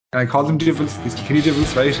I call them devils, these Kilkenny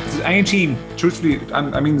Devils, right? This is any team, truthfully,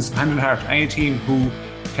 I mean this hand in heart, any team who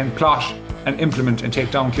can plot and implement and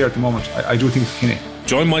take down Clare at the moment, I do think it's Kilkenny.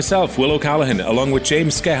 Join myself, Will O'Callaghan, along with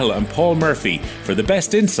James Skehill and Paul Murphy for the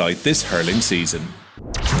best insight this hurling season.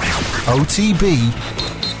 OTB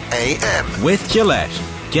AM. With Gillette.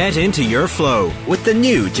 Get into your flow with the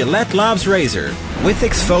new Gillette Labs Razor with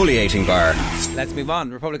exfoliating bar. Let's move on.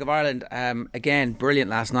 Republic of Ireland, again, brilliant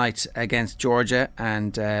last night against Georgia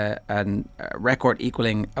and a record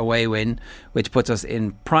equalling away win, which puts us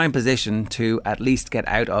in prime position to at least get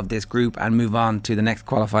out of this group and move on to the next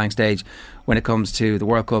qualifying stage when it comes to the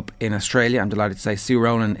World Cup in Australia. I'm delighted to say Sue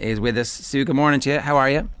Ronan is with us. Sue, good morning to you. How are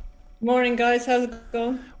you? Morning, guys. How's it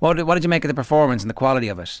going? What did you make of the performance and the quality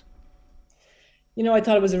of it? You know, I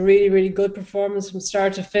thought it was a really, really good performance from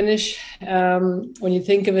start to finish. When you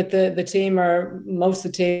think of it, the team are most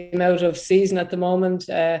of the team out of season at the moment.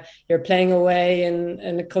 You're playing away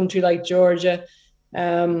in a country like Georgia.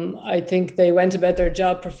 I think they went about their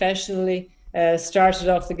job professionally. Started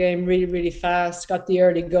off the game really, really fast. Got the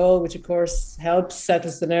early goal, which of course helps,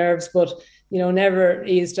 settles the nerves. But you know, never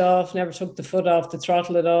eased off, never took the foot off the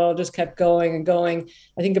throttle at all, just kept going and going.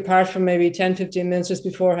 I think apart from maybe 10, 15 minutes just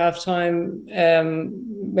before halftime,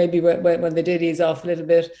 maybe when they did ease off a little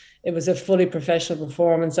bit, it was a fully professional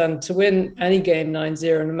performance. And to win any game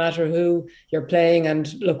 9-0, no matter who you're playing,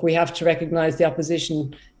 and look, we have to recognise the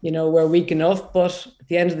opposition, you know, we're weak enough, but at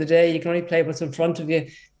the end of the day, you can only play what's in front of you.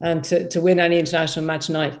 And to win any international match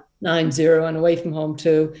 9-0 and away from home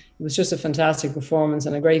too, it was just a fantastic performance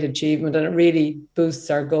and a great achievement, and it really boosts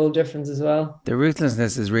our goal difference as well. The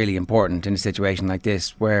ruthlessness is really important in a situation like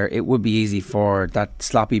this, where it would be easy for that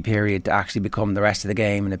sloppy period to actually become the rest of the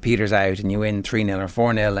game, and it peters out and you win 3-0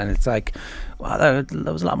 or 4-0, and it's like, well,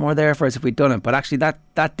 there was a lot more there for us if we'd done it. But actually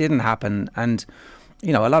that didn't happen, and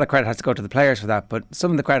you know, a lot of credit has to go to the players for that, but some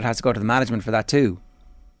of the credit has to go to the management for that too.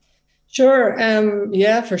 Sure.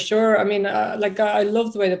 Yeah, for sure. I mean, I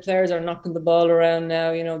love the way the players are knocking the ball around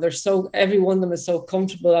now. You know, every one of them is so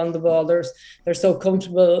comfortable on the ball. They're so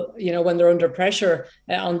comfortable, you know, when they're under pressure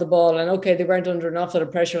on the ball. And okay, they weren't under enough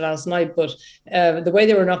of pressure last night, but the way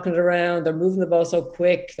they were knocking it around, they're moving the ball so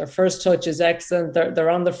quick. Their first touch is excellent. They're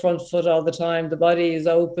on the front foot all the time. The body is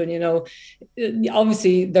open. You know,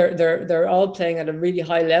 obviously they're all playing at a really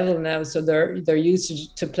high level now, so they're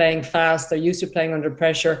used to playing fast. They're used to playing under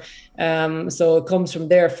pressure. So it comes from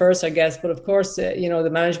there first, I guess. But of course, you know, the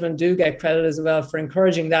management do get credit as well for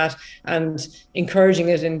encouraging that and encouraging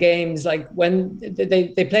it in games like when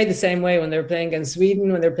they played the same way when they were playing against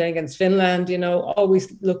Sweden, when they were playing against Finland, you know,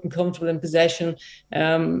 always looking comfortable in possession.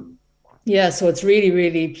 Yeah, so it's really,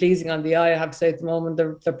 really pleasing on the eye, I have to say, at the moment.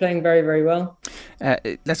 They're playing very, very well.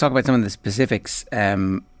 Let's talk about some of the specifics.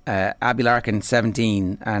 Abbie Larkin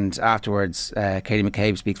 17, and afterwards Katie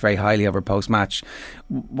McCabe speaks very highly of her post-match.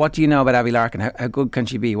 What do you know about Abbie Larkin? How good can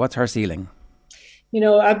she be? What's her ceiling? You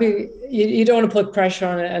know, Abbie, you don't want to put pressure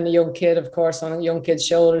on a young kid, of course, on a young kid's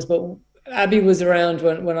shoulders, but Abbie was around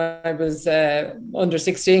when I was under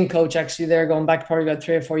 16 coach, actually, there going back probably about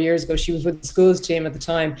 3 or 4 years ago. She was with the schools team at the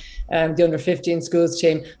time, the under 15 schools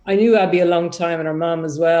team. I knew Abbie a long time, and her mum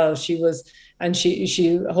as well. She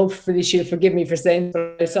hopefully she'll forgive me for saying,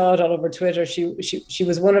 but I saw it all over Twitter. She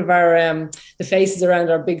was one of our the faces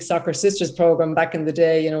around our Big Soccer Sisters program back in the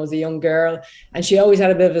day, you know, as a young girl, and she always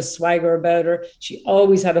had a bit of a swagger about her. She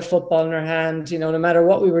always had a football in her hand, you know, no matter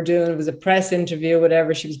what we were doing. It was a press interview,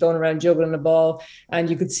 whatever, she was going around juggling the ball,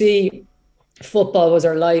 and you could see football was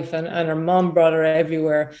her life, and her mom brought her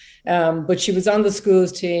everywhere. But she was on the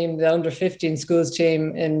schools team, the under 15 schools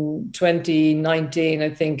team in 2019, I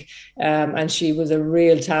think. And she was a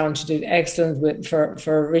real talent. She did excellent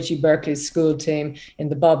for Richie Berkeley's school team in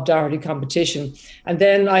the Bob Doherty competition. And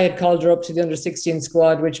then I had called her up to the under 16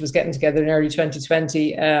 squad, which was getting together in early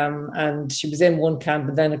 2020. And she was in one camp.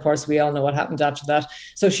 And then, of course, we all know what happened after that.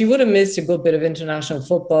 So she would have missed a good bit of international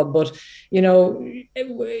football. But, you know,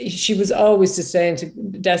 she was always destined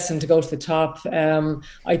to go to the top.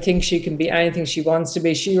 I think she can be anything she wants to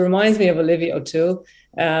be. She reminds me of Olivia O'Toole,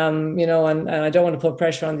 you know, and I don't want to put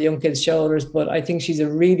pressure on the young kid's shoulders, but I think she's a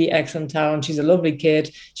really excellent talent. She's a lovely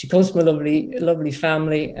kid. She comes from a lovely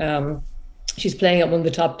family. She's playing at one of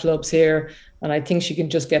the top clubs here, and I think she can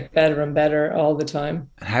just get better and better all the time.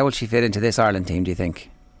 How will she fit into this Ireland team, do you think?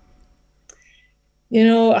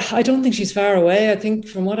 I don't think she's far away. I think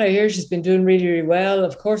from what I hear, she's been doing really, really well.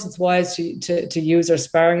 Of course, it's wise to use her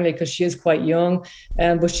sparingly because she is quite young,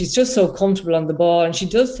 but she's just so comfortable on the ball, and she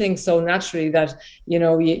does things so naturally that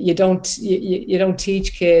you don't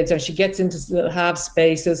teach kids. And she gets into little half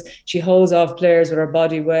spaces. She holds off players with her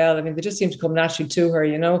body well. I mean, they just seem to come naturally to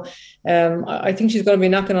her. I think she's going to be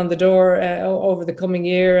knocking on the door over the coming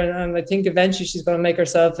year, and I think eventually she's going to make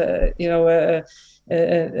herself,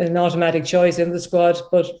 an automatic choice in the squad.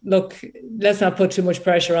 But look, let's not put too much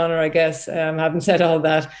pressure on her, I guess. Having said all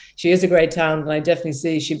that, she is a great talent, and I definitely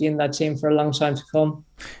see she'll be in that team for a long time to come.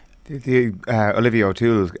 The Olivia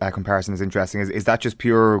O'Toole comparison is interesting. Is that just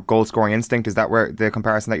pure goal scoring instinct? Is that where the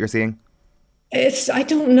comparison that you're seeing? I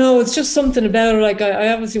don't know. It's just something about her. Like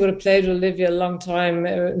I obviously would have played with Olivia a long time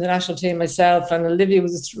in the national team myself, and Olivia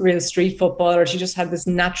was a real street footballer. She just had this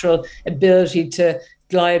natural ability to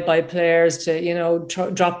glide by players, to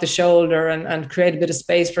drop the shoulder and create a bit of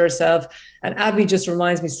space for herself. And Abby just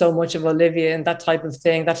reminds me so much of Olivia and that type of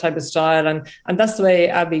thing, that type of style. And that's the way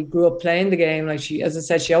Abby grew up playing the game. Like she, as I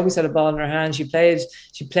said, she always had a ball in her hand. She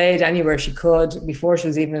played anywhere she could before she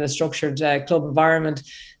was even in a structured club environment.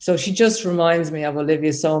 So she just reminds me of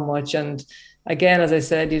Olivia so much. And again, as I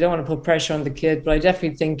said, you don't want to put pressure on the kid, but I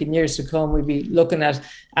definitely think in years to come, we'll be looking at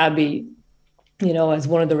Abby, as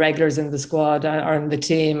one of the regulars in the squad or in the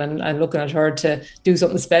team, and looking at her to do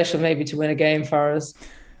something special, maybe to win a game for us.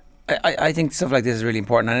 I think stuff like this is really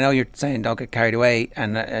important. And I know you're saying don't get carried away,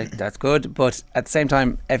 and that's good. But at the same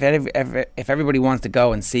time, if everybody wants to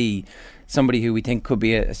go and see somebody who we think could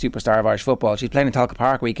be a superstar of Irish football, she's playing in Talca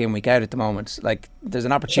Park week in, week out at the moment. Like, there's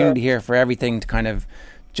an opportunity here for everything to kind of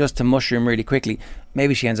just to mushroom really quickly.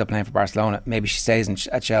 Maybe she ends up playing for Barcelona. Maybe she stays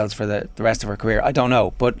at Shels for the rest of her career. I don't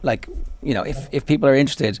know. But if people are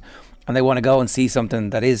interested and they want to go and see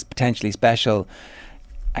something that is potentially special,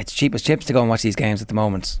 it's cheap as chips to go and watch these games at the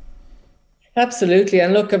moment. Absolutely.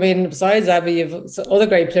 And look, I mean, besides Abby, you've other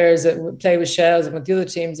great players that play with Shels and with the other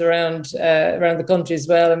teams around the country as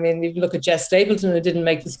well. I mean, you look at Jess Stapleton, who didn't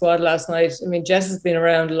make the squad last night. I mean, Jess has been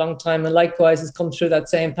around a long time and likewise has come through that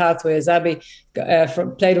same pathway as Abby.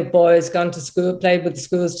 Played with boys, gone to school, played with the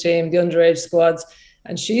schools team, the underage squads.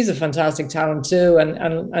 And she's a fantastic talent too,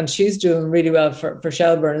 and she's doing really well for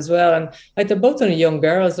Shelbourne as well. And like, they're both only young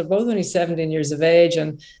girls, they're both only 17 years of age,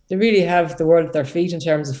 and they really have the world at their feet in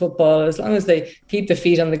terms of football. As long as they keep the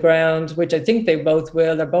feet on the ground, which I think they both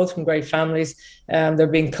will. They're both from great families. They're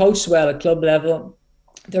being coached well at club level.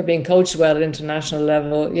 They're being coached well at international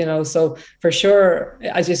level, so for sure,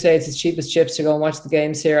 as you say, it's as cheap as chips to go and watch the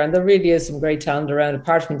games here. And there really is some great talent around,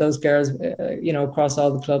 apart from those girls, across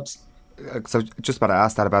all the clubs. So just about to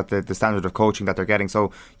ask that about the standard of coaching that they're getting.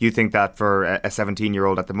 So you think that for a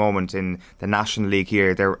 17-year-old at the moment in the National League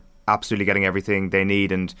here, they're absolutely getting everything they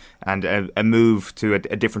need, and a move to a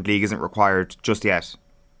different league isn't required just yet?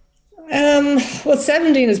 Well,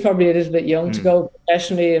 17 is probably a little bit young to go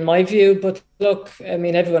professionally, in my view. But look, I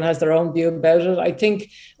mean, everyone has their own view about it. I think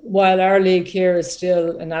while our league here is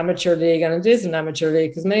still an amateur league, and it is an amateur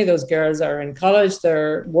league because many of those girls are in college,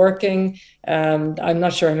 they're working. I'm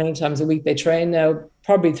not sure how many times a week they train now,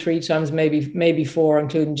 probably 3 times, maybe 4,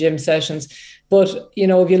 including gym sessions. But,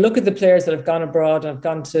 if you look at the players that have gone abroad and have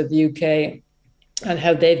gone to the UK, and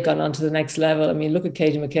how they've gone on to the next level. I mean, look at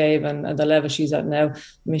Katie McCabe and the level she's at now.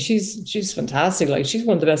 I mean, she's fantastic. Like, she's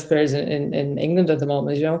one of the best players in England at the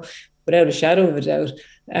moment, without a shadow of a doubt.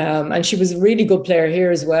 And she was a really good player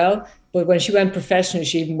here as well. But when she went professional,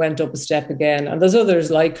 she even went up a step again. And there's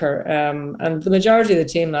others like her. And the majority of the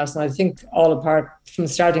team last night, I think all apart from the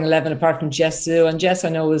starting 11, apart from Jess Sue. And Jess, I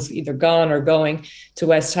know, was either gone or going to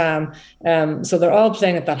West Ham. So they're all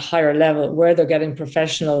playing at that higher level where they're getting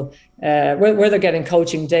professional, where they're getting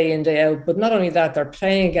coaching day in, day out. But not only that, they're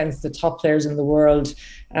playing against the top players in the world.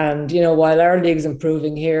 And, while our league is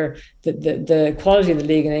improving here, the quality of the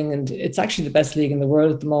league in England, it's actually the best league in the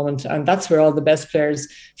world at the moment. And that's where all the best players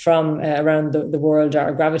from around the world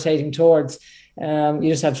are gravitating towards. You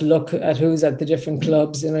just have to look at who's at the different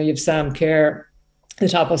clubs. You have Sam Kerr, the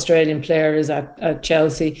top Australian player, is at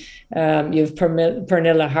Chelsea. You have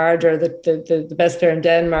Pernilla Harder, the best player in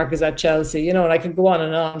Denmark, is at Chelsea. And I could go on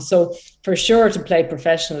and on. So for sure, to play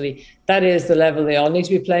professionally, that is the level they all need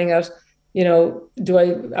to be playing at.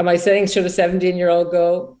 Am I saying should a 17-year-old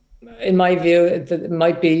go? In my view, it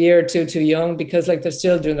might be a year or two too young, because they're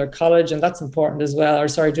still doing their college, and that's important as well.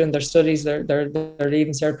 Or doing their studies, their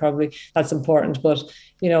leaving cert probably, that's important. But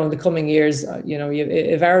in the coming years,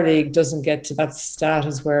 if our league doesn't get to that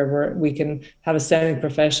status where we can have a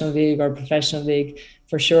semi-professional league or professional league,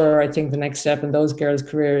 for sure, I think the next step in those girls'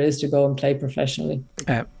 career is to go and play professionally.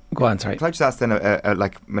 Go on, sorry. Can I just ask then,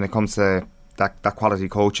 when it comes to that quality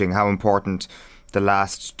coaching, how important the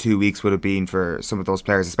last 2 weeks would have been for some of those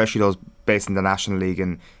players, especially those based in the National League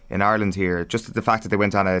in Ireland here. Just the fact that they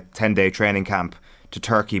went on a 10-day training camp to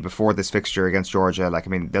Turkey before this fixture against Georgia. Like, I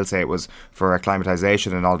mean, they'll say it was for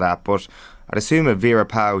acclimatisation and all that, but I'd assume a Vera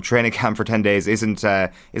Pauw training camp for 10 days isn't for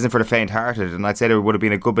the faint-hearted, and I'd say there would have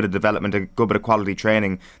been a good bit of development, a good bit of quality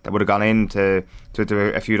training that would have gone into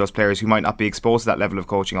a few of those players who might not be exposed to that level of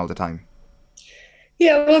coaching all the time.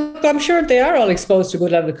 Yeah, well, I'm sure they are all exposed to a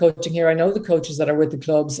good level of coaching here. I know the coaches that are with the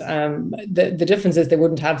clubs. The difference is they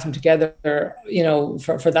wouldn't have them together,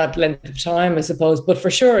 for that length of time, I suppose. But for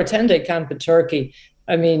sure, a 10-day camp in Turkey,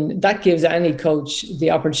 I mean, that gives any coach the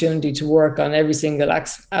opportunity to work on every single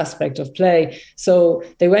aspect of play. So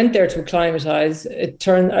they went there to acclimatise.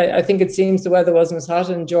 I think it seems the weather wasn't as hot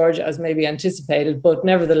in Georgia as maybe anticipated, but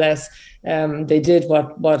nevertheless, they did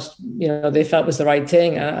what they felt was the right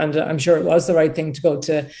thing, and I'm sure it was the right thing to go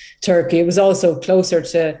to Turkey. It was also closer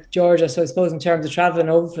to Georgia, so I suppose in terms of travelling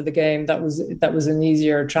over for the game, that was an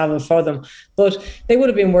easier travel for them. But they would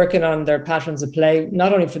have been working on their patterns of play,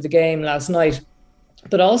 not only for the game last night,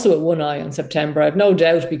 but also at One Eye in September. I've no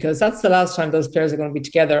doubt, because that's the last time those players are going to be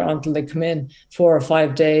together until they come in 4 or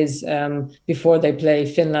 5 days before they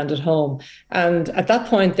play Finland at home. And at that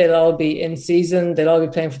point, they'll all be in season. They'll all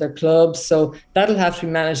be playing for their clubs. So that'll have to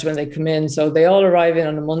be managed when they come in. So they all arrive in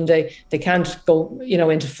on a Monday. They can't go,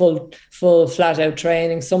 into full flat out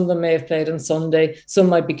training. Some of them may have played on Sunday. Some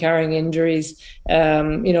might be carrying injuries,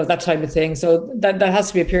 that type of thing. So that has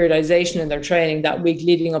to be a periodization in their training that week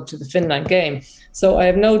leading up to the Finland game. So I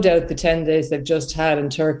have no doubt the 10 days they've just had in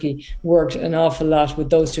Turkey worked an awful lot with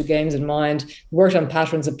those two games in mind, worked on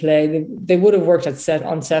patterns of play. They would have worked on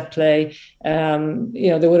set play.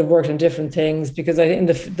 They would have worked on different things, because I think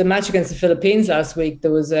in the match against the Philippines last week,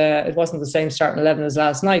 there was it wasn't the same starting 11 as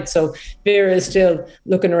last night. So Vera is still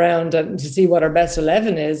looking around to see what her best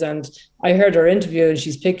 11 is. And I heard her interview, and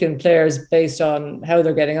she's picking players based on how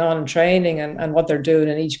they're getting on in training and what they're doing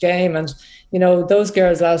in each game. And those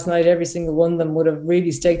girls last night, every single one of them would have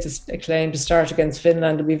really staked a claim to start against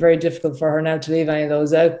Finland. It'd be very difficult for her now to leave any of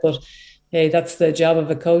those out. But hey, that's the job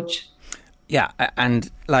of a coach. Yeah,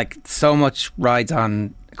 and like so much rides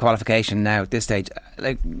on qualification now at this stage.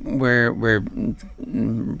 Like we're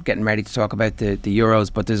getting ready to talk about the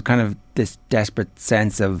Euros, but there's kind of this desperate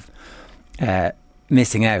sense of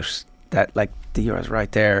missing out, that like the Euros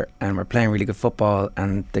right there, and we're playing really good football,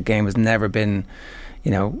 and the game has never been,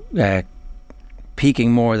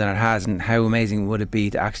 peaking more than it has, and how amazing would it be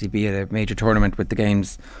to actually be at a major tournament with the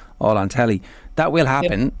games all on telly. That will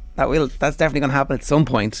happen. Yeah. That's definitely going to happen at some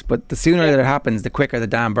point, but the sooner that it happens, the quicker the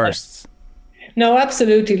dam bursts. No,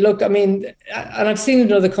 absolutely. Look, I mean, and I've seen it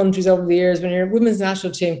in other countries over the years, when your women's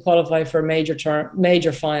national team qualify for major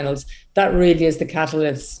finals, that really is the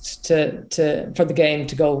catalyst for the game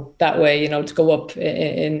to go that way, to go up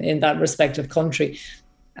in that respective country.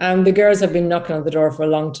 And the girls have been knocking on the door for a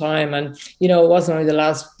long time. And, it wasn't only the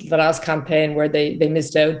last campaign where they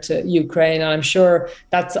missed out to Ukraine. And I'm sure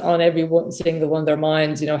that's on every single one of their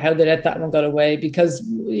minds, how they let that one get away. Because,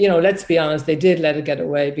 let's be honest, they did let it get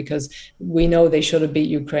away, because we know they should have beat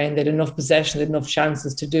Ukraine. They had enough possession, they had enough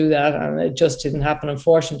chances to do that. And it just didn't happen,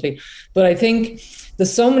 unfortunately. But I think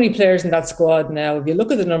there's so many players in that squad now. If you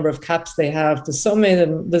look at the number of caps they have, there's so many of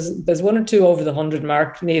them. There's one or two over the 100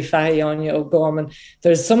 mark. Nia Fahy, Anya O'Gorman.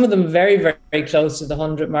 There's some of them very, very, very close to the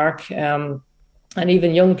 100 mark. And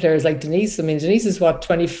even young players like Denise. I mean, Denise is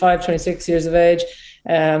 25, 26 years of age.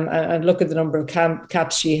 And look at the number of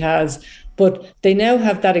caps she has. But they now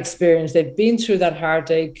have that experience. They've been through that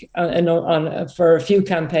heartache for a few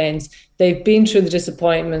campaigns. They've been through the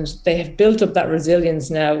disappointment. They have built up that resilience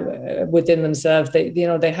now within themselves. They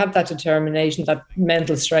have that determination, that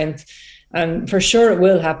mental strength. And for sure it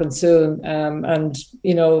will happen soon.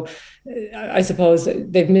 I suppose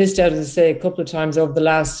they've missed out, as I say, a couple of times over the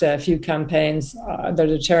last few campaigns. They're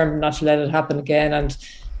determined not to let it happen again. And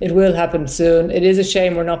it will happen soon. It is a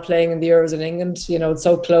shame we're not playing in the Euros in England. It's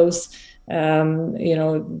so close.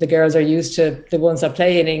 The girls are used to the ones that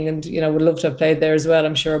play in England, would love to have played there as well,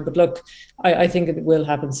 I'm sure. But look, I think it will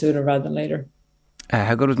happen sooner rather than later.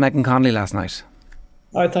 How good was Megan Connolly last night?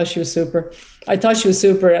 I thought she was super.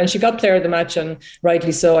 And she got player of the match, and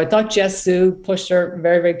rightly so. I thought Jess Sue pushed her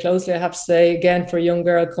very, very closely, I have to say. Again, for a young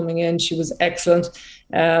girl coming in, she was excellent.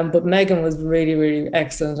 But Megan was really, really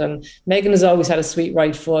excellent. And Megan has always had a sweet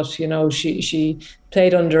right foot. You know, she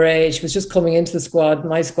played underage, was just coming into the squad,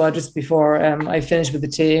 my squad, just before I finished with the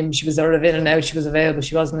team. She was sort of in and out. She was available.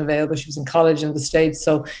 She wasn't available. She was in college in the States.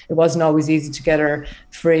 So it wasn't always easy to get her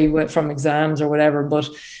free from exams or whatever. But,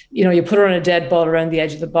 you know, you put her on a dead ball around the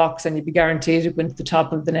edge of the box and you'd be guaranteed to go into the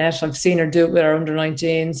top of the net. I've seen her do it with our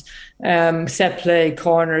under-19s, set play,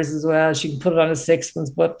 corners as well. She can put it on a sixpence,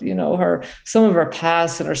 but, you know, some of her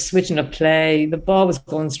pass and her switching of play, the ball was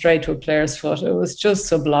going straight to a player's foot. It was just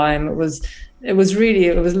sublime. It was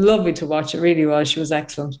lovely to watch. It really was. She was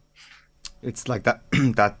excellent. It's like that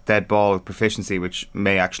that dead ball proficiency, which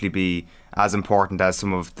may actually be as important as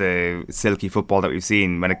some of the silky football that we've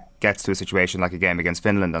seen when it gets to a situation like a game against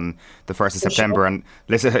Finland on the 1st of September. Sure. And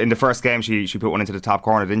Lisa, in the first game, she put one into the top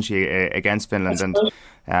corner, didn't she, against Finland?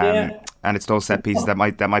 And it's those set pieces that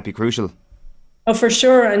might be crucial. Oh, for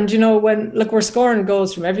sure. And, you know, we're scoring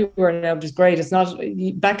goals from everywhere now, which is great. It's not,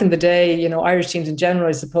 back in the day, you know, Irish teams in general,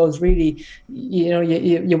 I suppose, really, you know,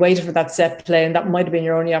 you waited for that set play and that might have been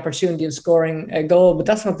your only opportunity of scoring a goal. But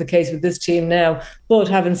that's not the case with this team now. But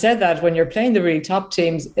having said that, when you're playing the really top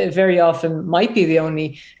teams, it very often might be the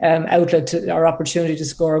only outlet or opportunity to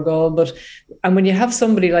score a goal. And when you have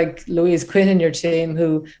somebody like Louise Quinn in your team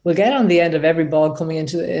who will get on the end of every ball coming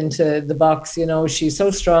into the box, you know, she's so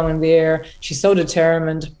strong in the air, she's so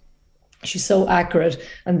determined, she's so accurate,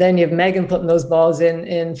 and then you have Megan putting those balls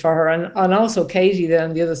in for her, and also Katie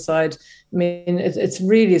then on the other side. I mean, it's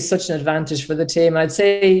really such an advantage for the team. I'd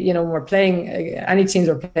say, you know, when we're playing, any teams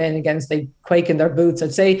we're playing against, they quake in their boots.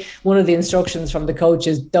 I'd say one of the instructions from the coach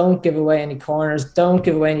is don't give away any corners, don't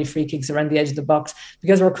give away any free kicks around the edge of the box,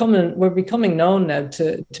 because we're becoming known now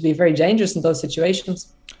to be very dangerous in those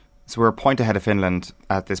situations. So we're a point ahead of Finland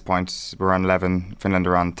at this point. We're on 11. Finland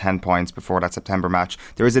are on 10 points before that September match.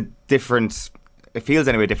 There is a different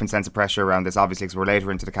sense of pressure around this, obviously, because we're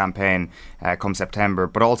later into the campaign come September,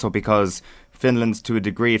 but also because Finland, to a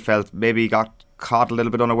degree, it felt maybe got caught a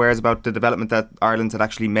little bit unawares about the development that Ireland had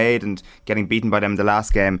actually made and getting beaten by them in the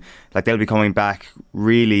last game. Like, they'll be coming back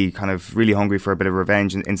really hungry for a bit of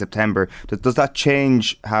revenge in September. Does that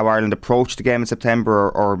change how Ireland approach the game in September,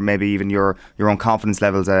 or maybe even your own confidence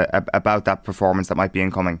levels about that performance that might be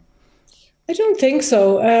incoming? I don't think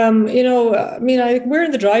so. You know, I mean, we're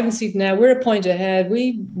in the driving seat now. We're a point ahead.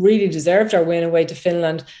 We really deserved our win away to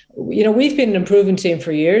Finland. You know, we've been an improving team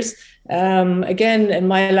for years. Again, in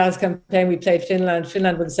my last campaign, we played Finland.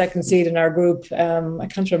 Finland were the second seed in our group. I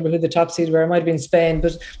can't remember who the top seed were. It might have been Spain.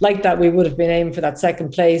 But like that, we would have been aiming for that second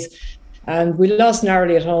place. And we lost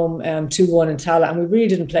narrowly at home 2-1 in Tallaght, and we really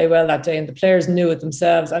didn't play well that day, and the players knew it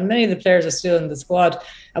themselves, and many of the players are still in the squad,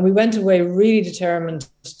 and we went away really determined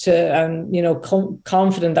to you know,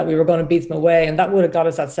 confident that we were going to beat them away, and that would have got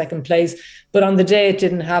us that second place. But on the day it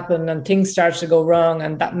didn't happen, and things started to go wrong,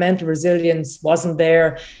 and that mental resilience wasn't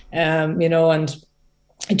there, you know, and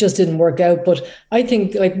it just didn't work out. But I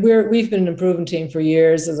think, like, we've been an improving team for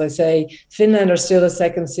years. As I say, Finland are still a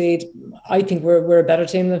second seed. I think we're a better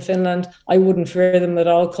team than Finland. I wouldn't fear them at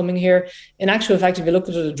all coming here. In actual fact, if you looked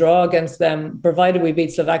at a draw against them, provided we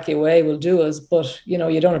beat Slovakia away, will do us. But, you know,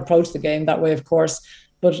 you don't approach the game that way, of course.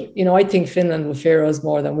 But, you know, I think Finland will fear us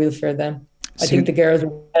more than we'll fear them. I think the girls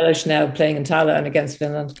are hellish now playing in Tallaght and against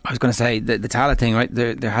Finland. I was going to say, the Tallaght thing, right?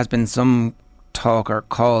 There has been some talk or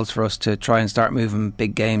calls for us to try and start moving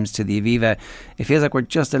big games to the Aviva. It feels like we're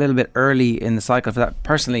just a little bit early in the cycle for that.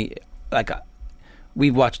 Personally, like,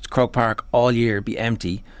 we've watched Croke Park all year be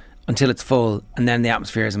empty until it's full, and then the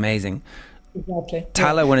atmosphere is amazing. Exactly.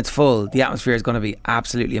 Tallaght, when it's full, the atmosphere is going to be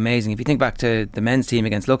absolutely amazing. If you think back to the men's team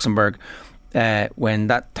against Luxembourg, when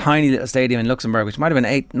that tiny little stadium in Luxembourg, which might have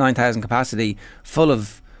been 9,000 capacity, full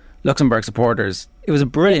of Luxembourg supporters, it was a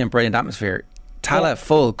brilliant atmosphere. Tallaght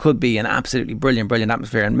full could be an absolutely brilliant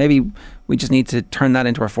atmosphere, and maybe we just need to turn that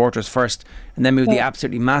into our fortress first and then move the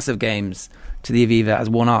absolutely massive games to the Aviva as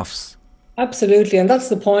one-offs. Absolutely, and that's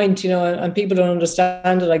the point, you know, and people don't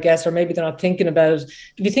understand it, I guess, or maybe they're not thinking about it.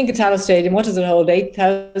 If you think of Tallaght Stadium, what does it hold?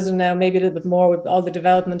 8,000 now, maybe a little bit more with all the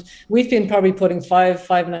development. We've been probably putting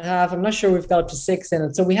 5.5. I'm not sure we've got up to 6 in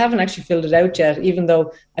it, so we haven't actually filled it out yet. Even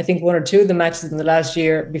though I think one or two of the matches in the last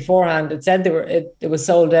year beforehand, it said it was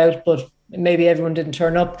sold out, but maybe everyone didn't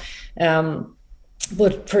turn up.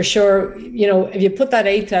 But for sure, you know, if you put that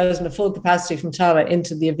 8,000 of full capacity from Tallaght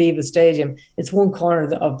into the Aviva Stadium, it's one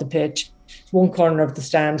corner of the pitch. one corner of the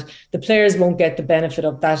stand. The players won't get the benefit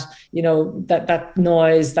of that, that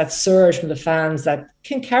noise, that surge from the fans that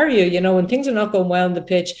can carry you, when things are not going well on the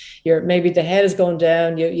pitch, maybe the head is going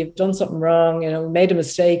down, you've done something wrong, made a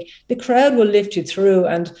mistake. The crowd will lift you through,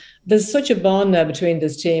 and there's such a bond now between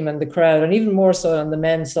this team and the crowd, and even more so on the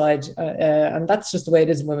men's side, and that's just the way it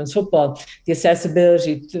is in women's football. The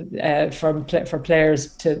accessibility for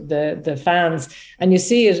players to the fans, and you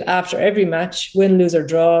see it after every match, win, lose or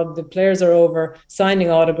draw. The players are over signing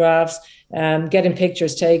autographs, getting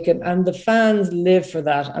pictures taken, and the fans live for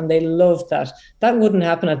that and they love that. That wouldn't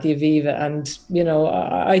happen at the Aviva, and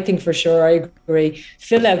I think for sure, I agree,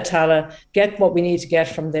 fill out Tallaght, get what we need to get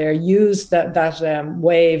from there, use that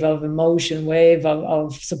wave of emotion, wave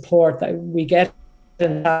of support that we get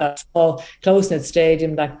in that small close-knit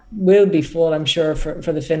stadium that will be full, I'm sure,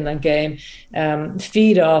 for the Finland game.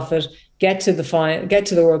 Feed off it, get to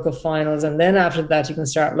the World Cup finals, and then after that you can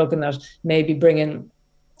start looking at maybe bringing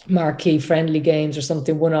marquee friendly games or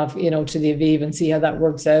something one-off, to the Aviva, and see how that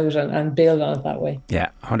works out and build on it that way. Yeah,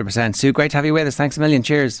 100%. Sue, great to have you with us. Thanks a million.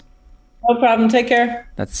 Cheers. No problem. Take care.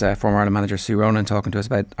 That's former Ireland manager Sue Ronan talking to us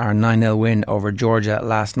about our 9-0 win over Georgia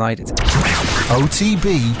last night. It's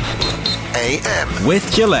OTB AM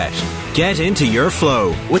with Gillette. Get into your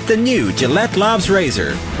flow with the new Gillette Labs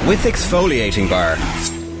Razor with exfoliating bar.